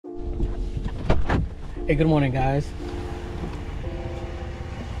Hey, good morning, guys.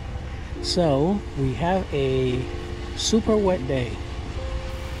 So we have a super wet day.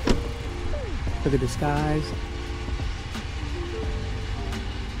 Look at the skies.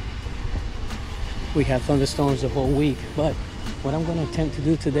 We have thunderstorms the whole week, but what I'm going to attempt to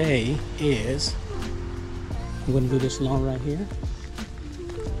do today is I'm going to do this lawn right here.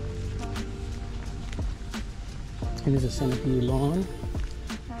 And this is a centipede lawn.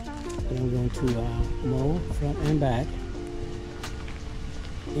 And I'm going to mow front and back.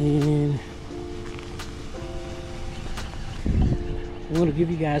 And I'm going to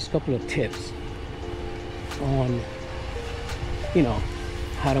give you guys a couple of tips on,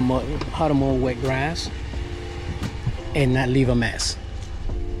 how to mow wet grass and not leave a mess.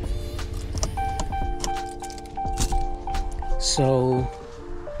 So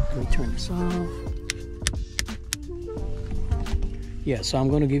let me turn this off. Yeah, so I'm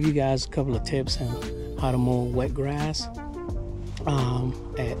going to give you guys a couple of tips on how to mow wet grass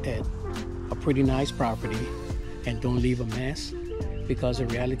at a pretty nice property and don't leave a mess, because the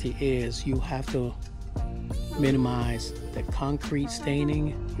reality is you have to minimize the concrete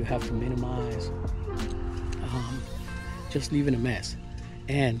staining. You have to minimize just leaving a mess,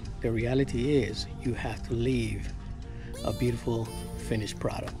 and the reality is you have to leave a beautiful finished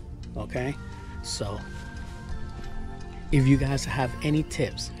product. Okay, so if you guys have any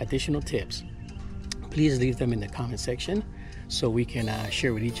tips, additional tips, please leave them in the comment section so we can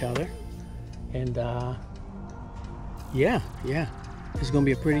share with each other. And yeah, it's gonna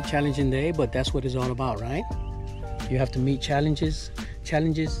be a pretty challenging day, but that's what it's all about, right? You have to meet challenges.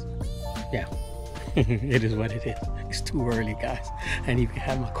 Yeah. It is what it is. It's too early, guys. I ain't even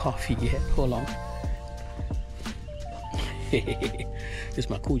had my coffee yet. Hold on. This is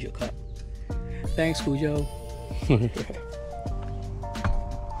my Cujo cup. Thanks, Cujo. All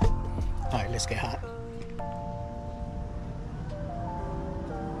right, let's get hot.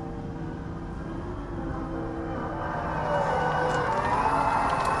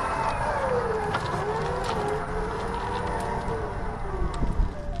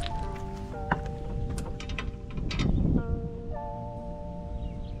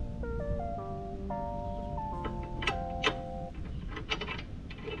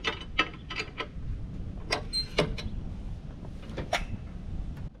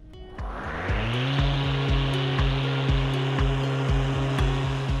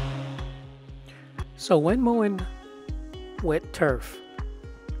 So when mowing wet turf,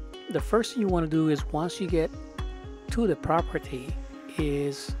 the first thing you want to do is, once you get to the property,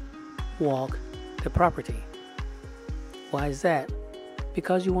 is walk the property. Why is that?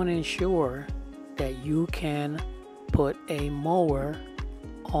 Because you want to ensure that you can put a mower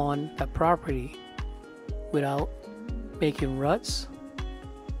on the property without making ruts,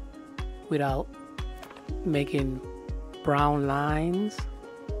 without making brown lines,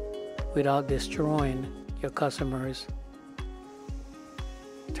 without destroying your customers'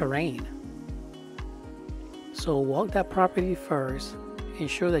 terrain. So walk that property first,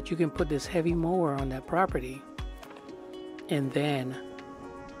 ensure that you can put this heavy mower on that property, and then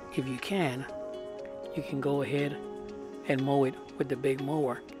if you can go ahead and mow it with the big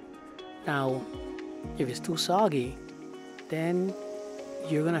mower. Now if it's too soggy, then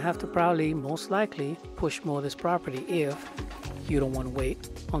you're gonna have to probably, most likely, push mow this property if you don't want to wait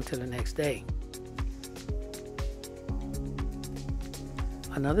until the next day.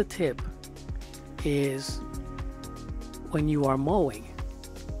 Another tip is, when you are mowing,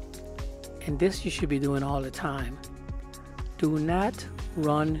 and this you should be doing all the time, do not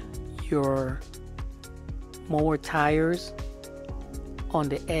run your mower tires on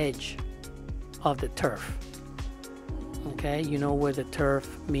the edge of the turf. Okay, you know where the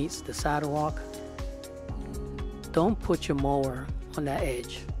turf meets the sidewalk? Don't put your mower on that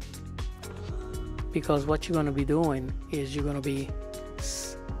edge, because what you're going to be doing is you're going to be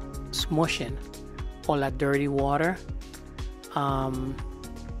smushing all that dirty water, and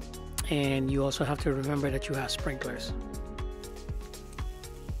you also have to remember that you have sprinklers.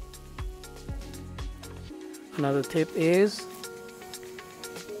 Another tip is,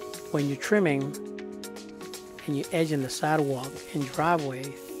 when you're trimming and you're edging the sidewalk and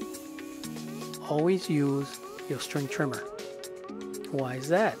driveway, always use your string trimmer. Why is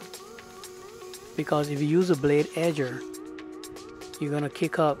that? Because if you use a blade edger, you're gonna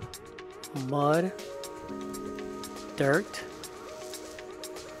kick up mud, dirt,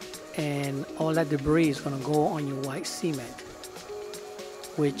 and all that debris is gonna go on your white cement,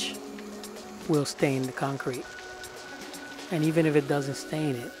 which will stain the concrete. And even if it doesn't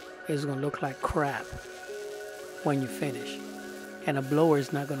stain it, it's gonna look like crap when you finish, and a blower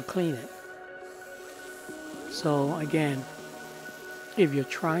is not gonna clean it. So again, if you're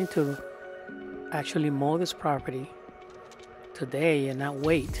trying to actually mow this property today and not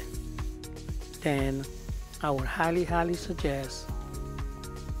wait, then I would highly suggest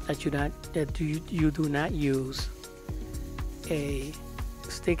that you do not use a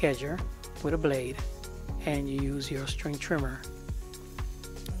stick edger with a blade, and you use your string trimmer.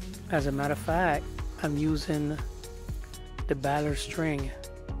 As a matter of fact, I'm using the Ballard string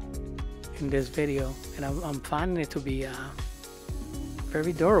in this video, and I'm finding it to be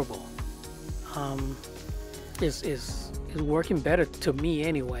very durable. It's working better to me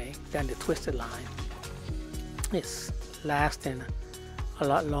anyway than the twisted line. It's lasting a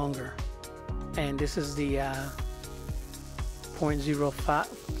lot longer, and this is the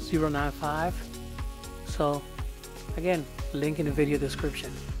 0.095. So again, link in the video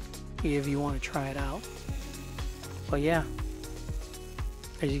description if you want to try it out. But yeah,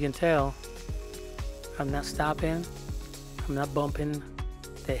 as you can tell, I'm not stopping, I'm not bumping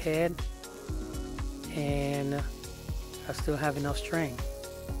the head, and I still have enough string.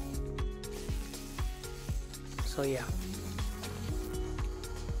 So yeah.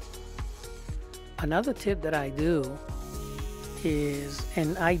 Another tip that I do is,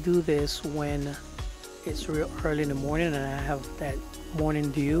 and I do this when it's real early in the morning and I have that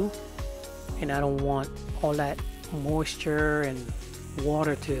morning dew, and I don't want all that moisture and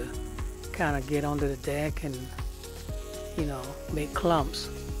water to kind of get onto the deck and, you know, make clumps,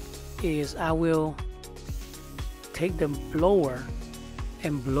 is I will take the blower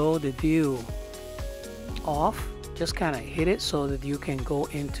and blow the dew off. Just kind of hit it so that you can go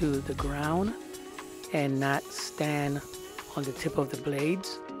into the ground and not stand on the tip of the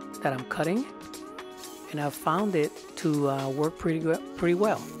blades that I'm cutting. And I've found it to work pretty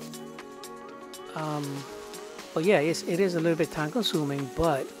well. But yeah, it is a little bit time consuming,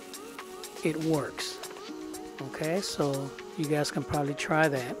 but it works. Okay, so you guys can probably try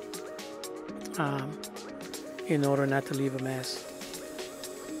that in order not to leave a mess.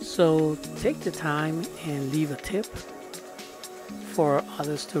 So take the time and leave a tip for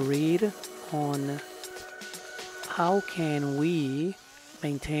others to read on how can we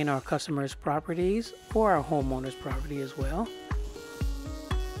maintain our customers' properties or our homeowners' property as well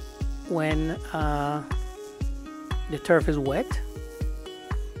when the turf is wet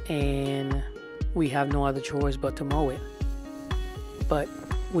and we have no other choice but to mow it. But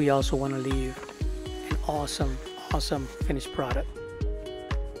we also want to leave an awesome finished product.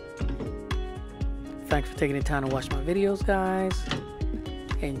 Thanks for taking the time to watch my videos, guys.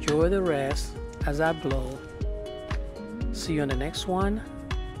 Enjoy the rest as I blow. See you on the next one.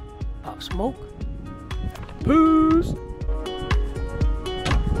 Pop smoke. Peace.